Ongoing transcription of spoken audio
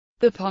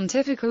The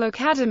Pontifical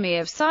Academy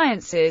of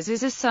Sciences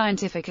is a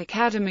scientific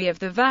academy of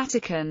the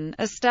Vatican,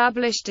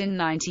 established in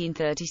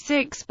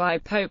 1936 by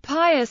Pope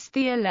Pius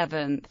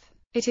XI.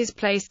 It is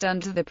placed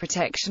under the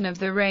protection of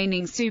the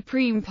reigning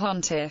Supreme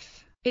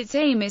Pontiff. Its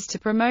aim is to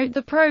promote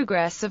the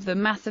progress of the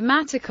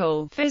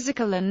mathematical,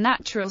 physical and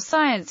natural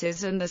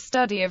sciences and the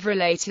study of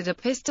related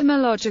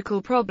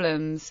epistemological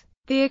problems.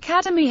 The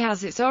Academy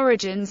has its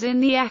origins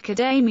in the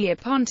Accademia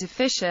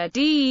Pontificia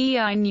dei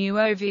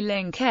Nuovi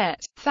Lincei,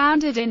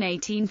 founded in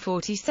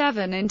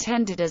 1847,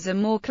 intended as a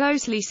more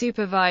closely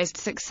supervised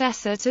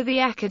successor to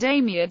the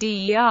Accademia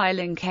dei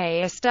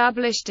Lincei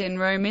established in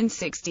Rome in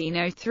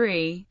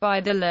 1603, by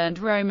the learned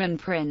Roman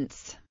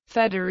prince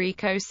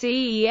Federico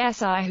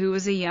Cesi, who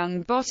was a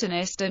young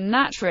botanist and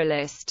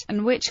naturalist,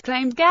 and which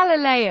claimed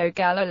Galileo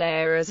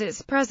Galilei as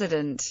its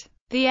president.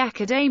 The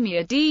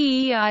Accademia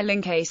dei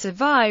Lincei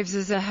survives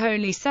as a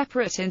wholly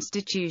separate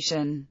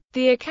institution.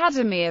 The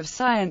Academy of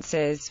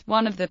Sciences,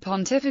 one of the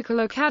pontifical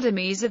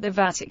academies at the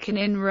Vatican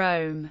in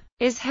Rome,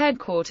 is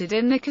headquartered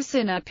in the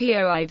Casina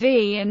Pio IV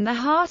in the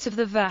heart of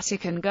the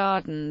Vatican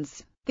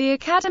Gardens. The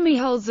Academy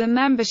holds a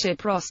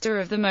membership roster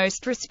of the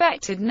most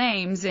respected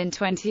names in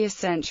 20th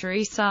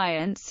century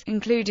science,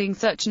 including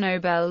such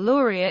Nobel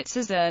laureates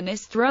as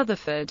Ernest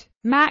Rutherford,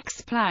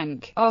 Max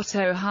Planck,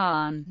 Otto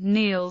Hahn,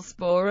 Niels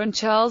Bohr and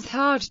Charles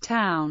Hard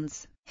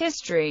Towns.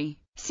 History.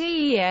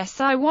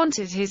 CESI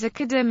wanted his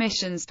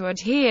academicians to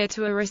adhere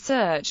to a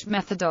research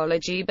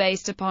methodology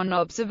based upon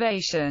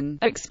observation,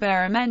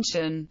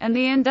 experimentation, and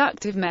the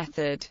inductive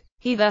method.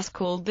 He thus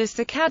called this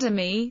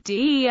Academy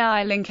dei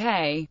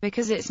Lincei,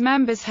 because its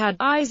members had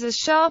eyes as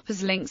sharp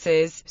as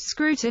lynxes,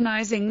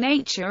 scrutinizing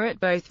nature at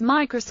both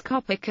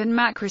microscopic and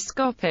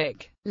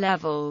macroscopic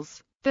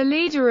levels. The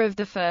leader of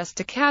the first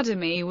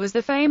academy was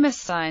the famous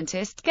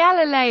scientist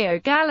Galileo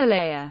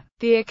Galilei.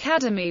 The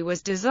academy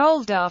was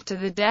dissolved after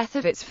the death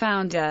of its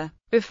founder,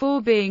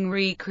 before being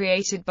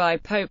recreated by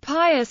Pope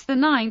Pius IX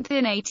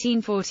in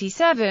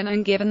 1847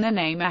 and given the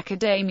name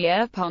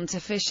Accademia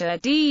Pontificia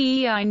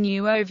dei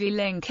Nuovi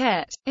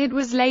Lincei. It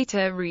was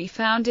later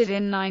refounded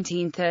in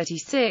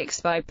 1936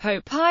 by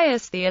Pope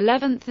Pius XI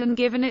and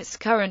given its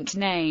current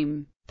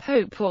name.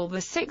 Pope Paul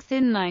VI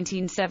in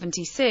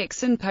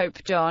 1976 and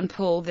Pope John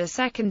Paul II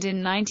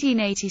in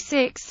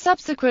 1986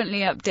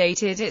 subsequently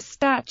updated its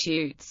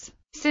statutes.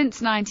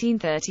 Since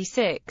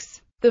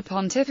 1936, the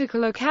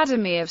Pontifical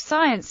Academy of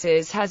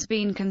Sciences has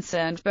been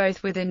concerned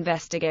both with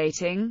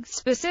investigating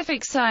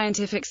specific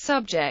scientific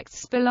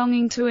subjects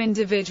belonging to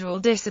individual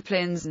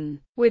disciplines and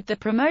with the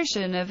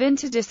promotion of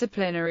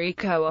interdisciplinary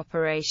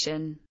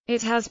cooperation.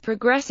 It has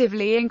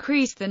progressively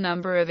increased the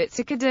number of its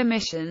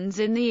academicians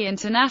in the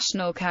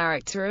international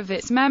character of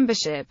its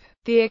membership.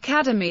 The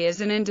Academy is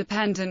an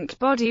independent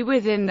body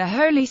within the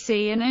Holy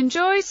See and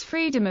enjoys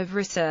freedom of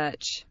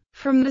research.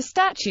 From the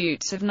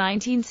Statutes of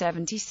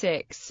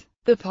 1976,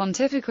 the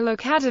Pontifical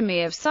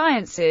Academy of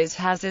Sciences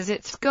has as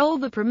its goal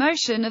the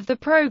promotion of the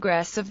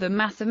progress of the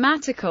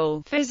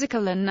mathematical,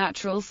 physical and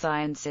natural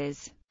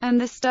sciences, and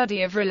the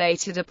study of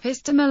related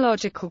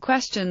epistemological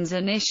questions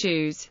and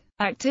issues.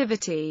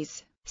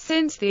 Activities.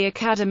 Since the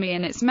Academy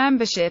and its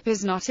membership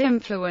is not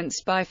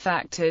influenced by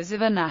factors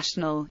of a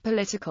national,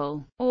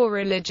 political, or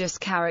religious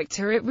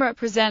character, it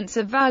represents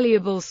a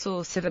valuable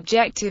source of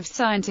objective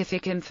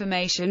scientific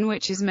information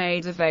which is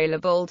made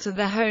available to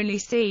the Holy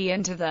See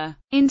and to the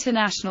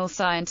international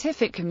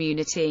scientific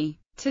community.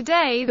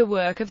 Today, the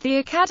work of the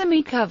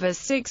Academy covers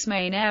 6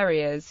 main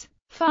areas.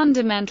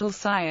 Fundamental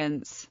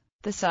science.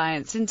 The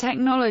science and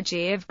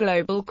technology of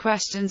global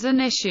questions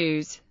and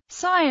issues.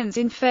 Science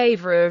in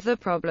favor of the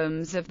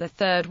problems of the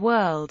Third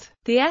World.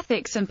 The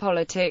ethics and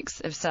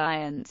politics of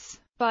science.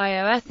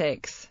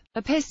 Bioethics.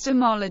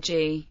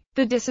 Epistemology.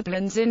 The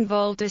disciplines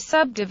involved are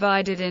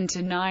subdivided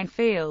into 9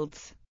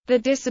 fields. The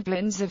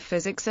disciplines of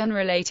physics and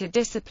related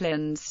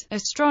disciplines,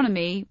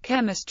 astronomy,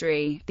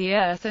 chemistry, the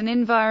earth and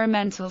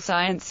environmental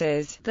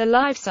sciences, the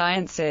life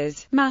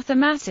sciences,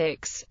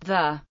 mathematics,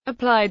 the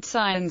applied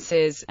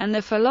sciences, and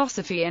the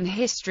philosophy and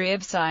history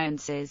of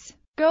sciences.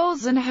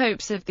 Goals and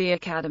hopes of the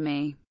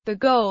Academy. The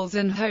goals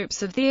and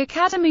hopes of the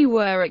Academy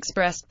were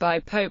expressed by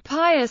Pope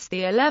Pius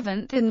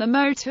XI in the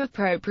Motu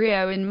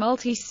Proprio in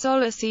Multis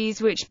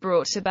Soluses, which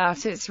brought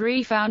about its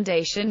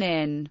refoundation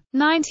in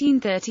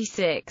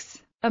 1936.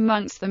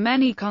 Amongst the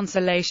many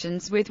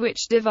consolations with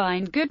which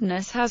divine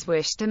goodness has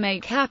wished to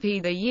make happy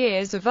the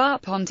years of our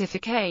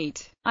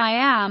pontificate, I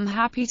am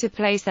happy to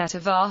place that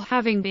of our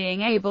having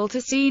been able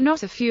to see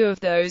not a few of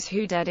those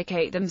who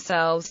dedicate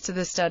themselves to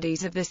the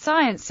studies of the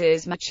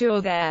sciences mature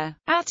their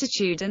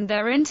attitude and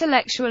their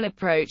intellectual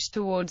approach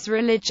towards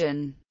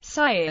religion.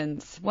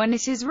 Science, when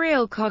it is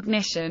real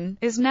cognition,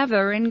 is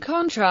never in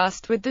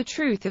contrast with the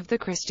truth of the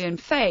Christian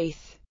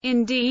faith.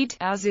 Indeed,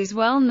 as is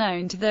well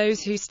known to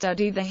those who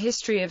study the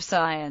history of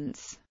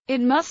science, It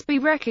must be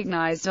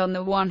recognized on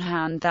the one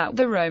hand that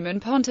the Roman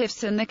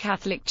pontiffs and the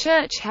Catholic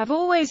Church have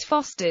always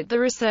fostered the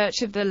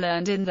research of the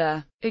learned in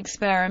the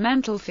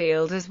experimental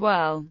field as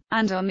well,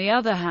 and on the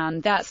other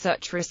hand that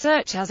such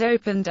research has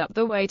opened up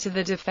the way to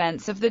the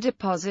defense of the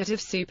deposit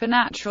of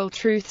supernatural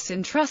truths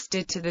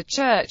entrusted to the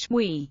Church.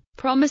 We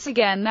promise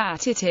again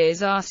that it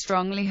is our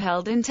strongly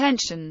held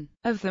intention.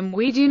 Of them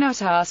we do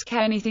not ask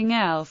anything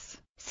else,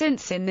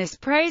 since in this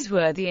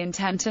praiseworthy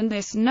intent and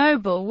this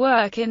noble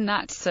work in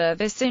that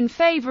service in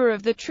favor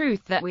of the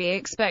truth that we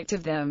expect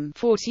of them.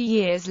 40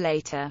 years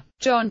later,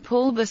 John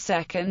Paul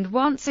II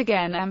once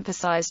again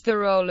emphasized the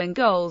role and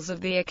goals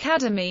of the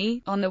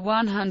Academy, on the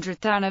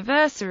 100th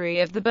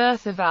anniversary of the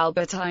birth of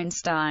Albert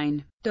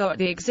Einstein.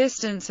 The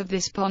existence of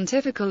this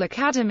Pontifical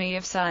Academy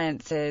of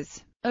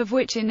Sciences, of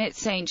which in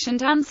its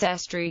ancient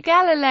ancestry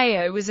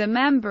Galileo was a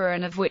member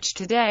and of which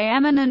today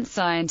eminent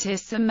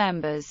scientists are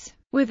members,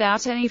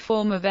 without any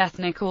form of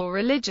ethnic or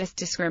religious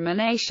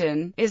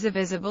discrimination, is a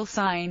visible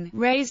sign,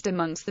 raised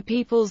amongst the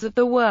peoples of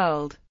the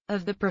world,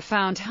 of the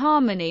profound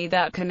harmony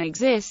that can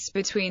exist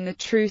between the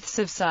truths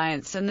of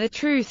science and the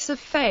truths of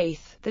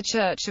faith. The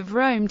Church of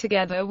Rome,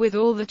 together with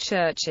all the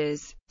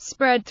churches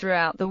spread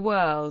throughout the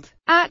world,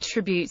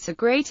 attributes a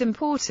great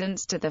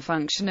importance to the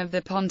function of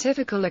the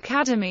Pontifical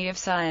Academy of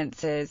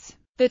Sciences.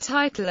 The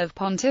title of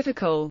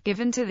Pontifical,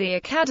 given to the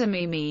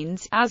Academy,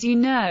 means, as you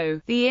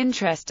know, the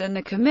interest and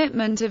the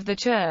commitment of the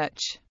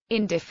Church,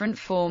 in different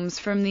forms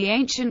from the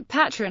ancient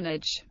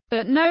patronage,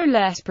 but no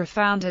less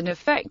profound and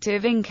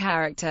effective in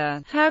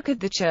character. How could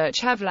the Church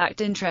have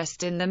lacked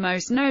interest in the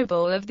most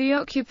noble of the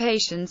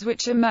occupations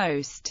which are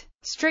most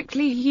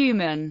strictly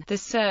human, the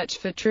search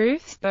for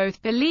truth?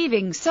 Both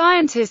believing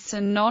scientists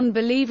and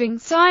non-believing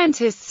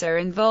scientists are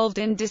involved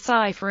in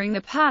deciphering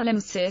the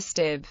palimpsest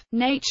of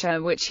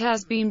nature, which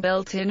has been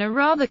built in a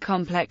rather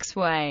complex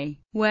way,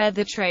 where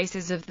the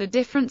traces of the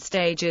different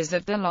stages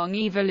of the long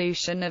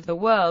evolution of the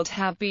world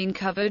have been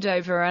covered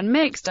over and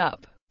mixed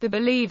up. The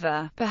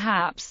believer,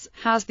 perhaps,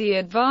 has the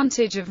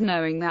advantage of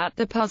knowing that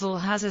the puzzle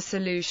has a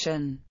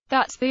solution,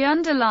 that the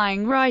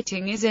underlying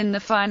writing is in the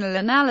final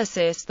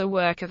analysis the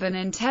work of an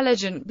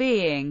intelligent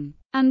being,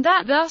 and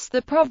that thus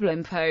the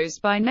problem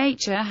posed by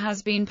nature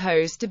has been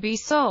posed to be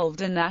solved,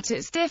 and that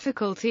its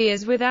difficulty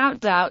is without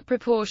doubt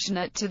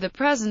proportionate to the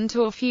present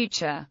or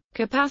future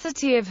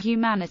capacity of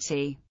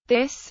humanity.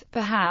 This,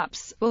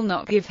 perhaps, will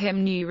not give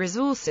him new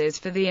resources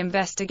for the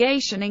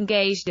investigation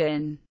engaged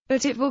in,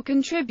 but it will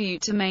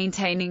contribute to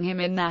maintaining him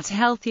in that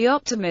healthy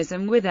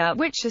optimism without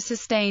which a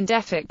sustained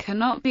effort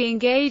cannot be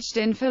engaged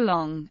in for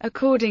long,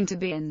 according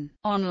to an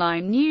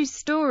online news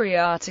story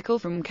article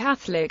from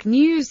Catholic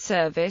News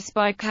Service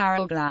by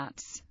Carol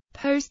Glatz,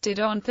 posted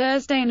on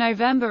Thursday,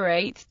 November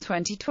 8,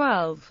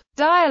 2012.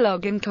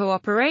 Dialogue and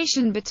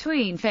cooperation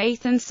between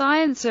faith and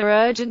science are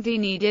urgently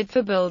needed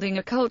for building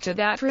a culture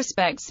that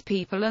respects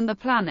people and the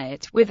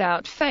planet.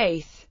 Without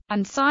faith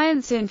and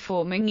science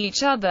informing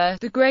each other,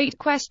 the great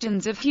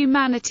questions of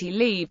humanity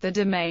leave the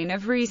domain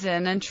of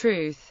reason and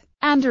truth,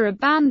 and are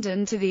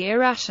abandoned to the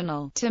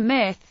irrational, to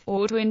myth,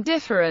 or to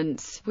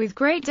indifference, with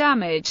great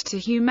damage to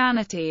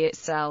humanity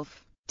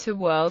itself, to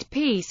world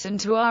peace and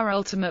to our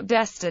ultimate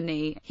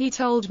destiny, he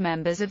told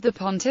members of the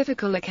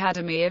Pontifical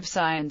Academy of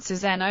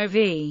Sciences NOV.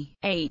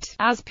 8.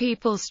 As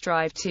people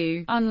strive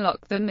to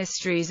unlock the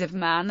mysteries of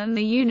man and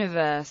the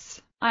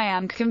universe, I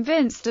am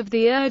convinced of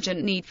the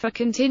urgent need for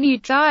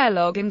continued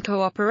dialogue and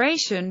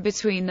cooperation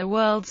between the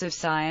worlds of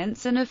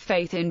science and of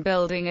faith in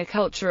building a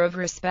culture of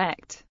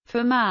respect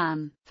for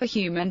man, for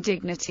human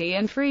dignity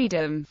and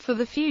freedom, for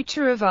the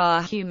future of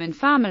our human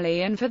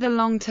family and for the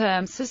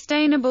long-term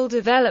sustainable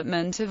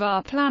development of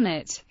our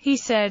planet, he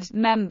said.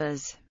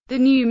 The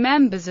new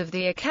members of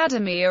the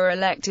Academy are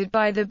elected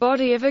by the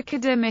body of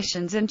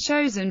academicians and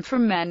chosen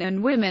from men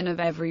and women of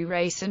every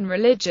race and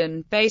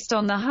religion, based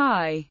on the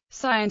high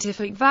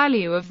scientific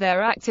value of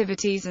their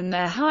activities and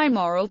their high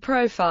moral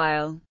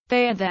profile.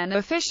 They are then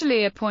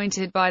officially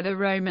appointed by the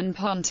Roman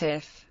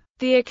Pontiff.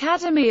 The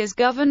Academy is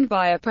governed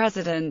by a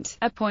president,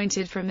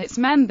 appointed from its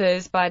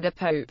members by the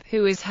Pope,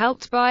 who is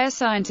helped by a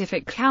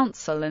scientific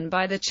council and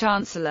by the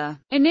Chancellor.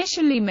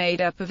 Initially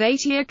made up of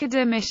 80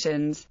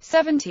 academicians,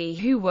 70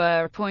 who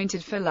were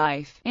appointed for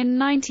life. In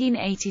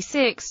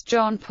 1986,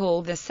 John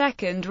Paul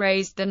II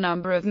raised the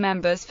number of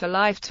members for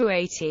life to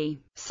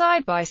 80,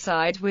 side by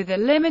side with a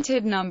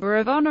limited number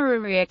of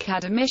honorary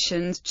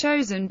academicians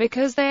chosen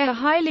because they are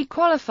highly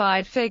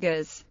qualified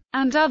figures,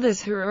 and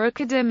others who are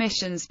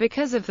academicians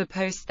because of the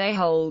post they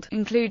hold,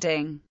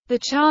 including the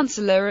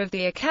Chancellor of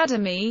the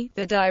Academy,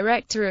 the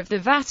Director of the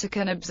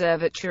Vatican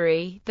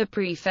Observatory, the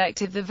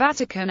Prefect of the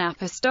Vatican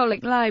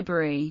Apostolic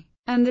Library,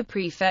 and the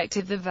Prefect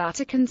of the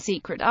Vatican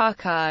Secret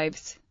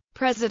Archives.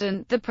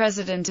 The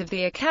President of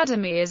the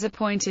Academy is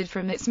appointed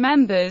from its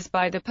members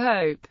by the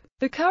Pope.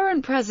 The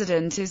current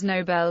president is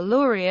Nobel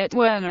laureate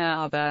Werner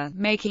Arber,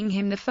 making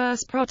him the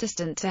first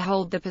Protestant to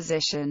hold the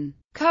position.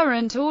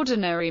 Current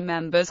ordinary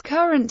members: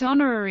 current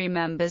honorary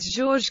members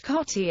Georges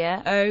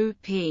Cottier,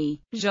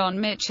 O.P.,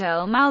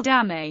 Jean-Michel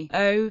Maldame,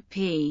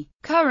 O.P.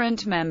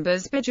 Current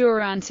members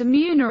Bajor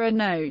Antamunara.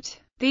 Note: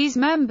 These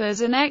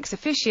members are ex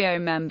officio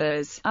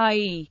members,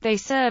 i.e., they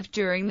served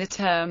during the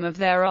term of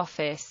their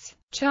office.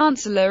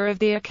 Chancellor of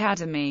the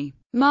Academy: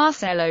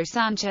 Marcelo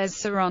Sanchez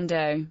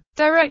Sorondo.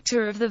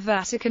 Director of the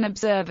Vatican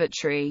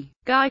Observatory: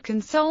 Guy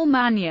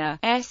Consolmagna,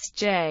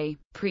 S.J.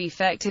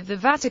 Prefect of the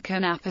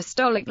Vatican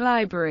Apostolic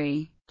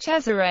Library: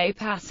 Cesare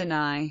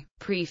Passani.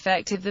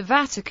 Prefect of the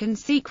Vatican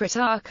Secret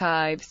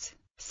Archives: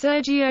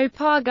 Sergio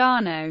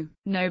Pagano.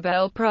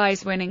 Nobel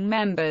Prize-winning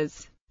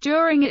members.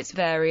 During its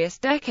various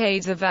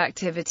decades of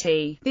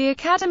activity, the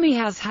Academy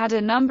has had a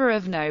number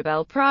of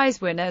Nobel Prize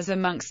winners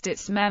amongst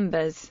its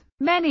members,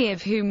 many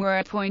of whom were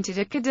appointed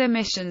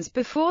academicians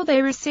before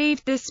they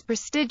received this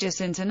prestigious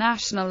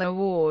international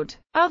award.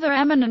 Other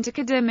eminent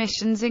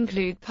academicians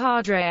include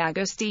Padre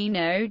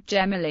Agostino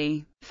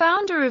Gemelli,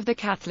 founder of the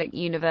Catholic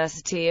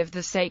University of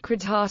the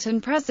Sacred Heart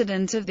and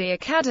president of the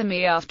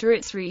Academy after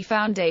its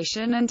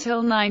refoundation until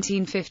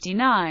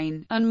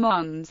 1959, and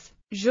Mons.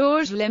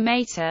 Georges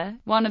Lemaitre,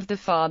 one of the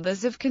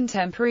fathers of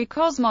contemporary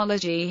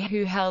cosmology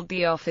who held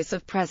the office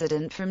of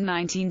president from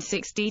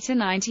 1960 to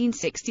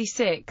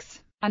 1966,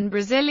 and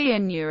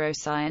Brazilian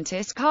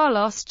neuroscientist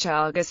Carlos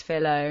Chagas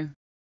Filho.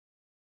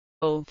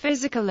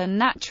 Physical and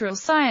natural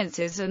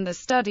sciences and the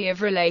study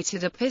of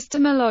related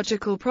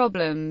epistemological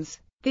problems.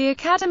 The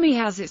Academy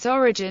has its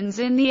origins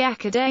in the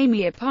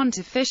Accademia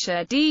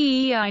Pontificia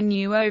dei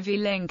Nuovi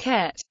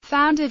Lincei,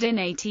 founded in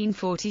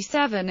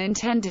 1847,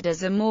 intended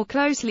as a more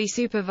closely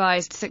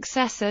supervised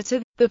successor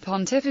to the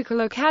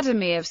Pontifical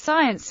Academy of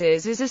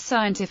Sciences, is a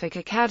scientific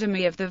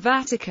academy of the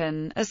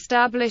Vatican,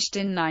 established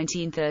in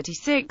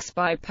 1936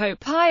 by Pope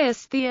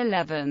Pius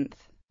XI.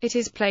 It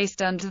is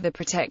placed under the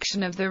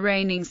protection of the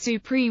reigning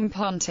Supreme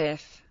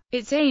Pontiff.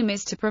 Its aim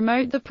is to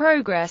promote the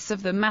progress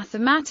of the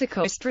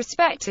mathematical most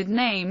respected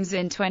names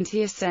in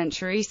 20th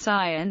century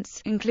science,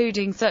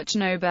 including such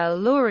Nobel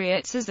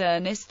laureates as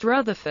Ernest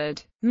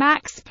Rutherford,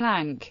 Max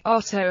Planck,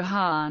 Otto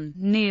Hahn,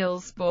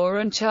 Niels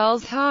Bohr and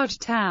Charles Hard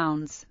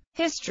Towns.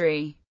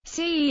 History.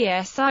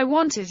 CESI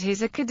wanted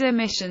his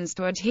academicians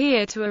to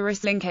adhere to a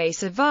Lincei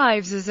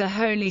survives as a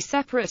wholly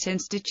separate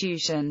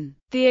institution.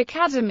 The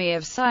Academy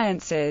of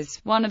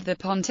Sciences, one of the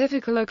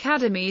pontifical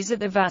academies at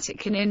the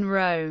Vatican in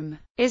Rome,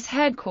 is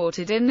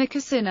headquartered in the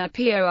Cascina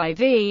Poiv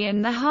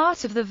in the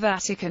heart of the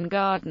Vatican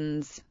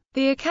Gardens.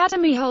 The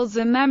Academy holds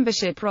a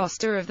membership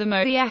roster of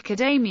the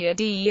Accademia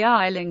dei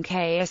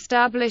Lincei,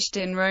 established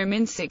in Rome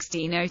in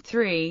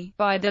 1603,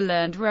 by the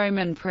learned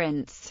Roman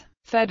prince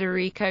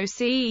Federico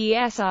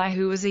Cesi,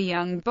 who was a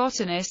young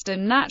botanist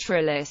and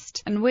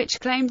naturalist, and which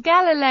claimed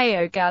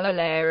Galileo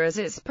Galilei as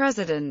its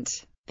president.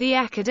 The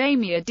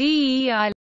Accademia dei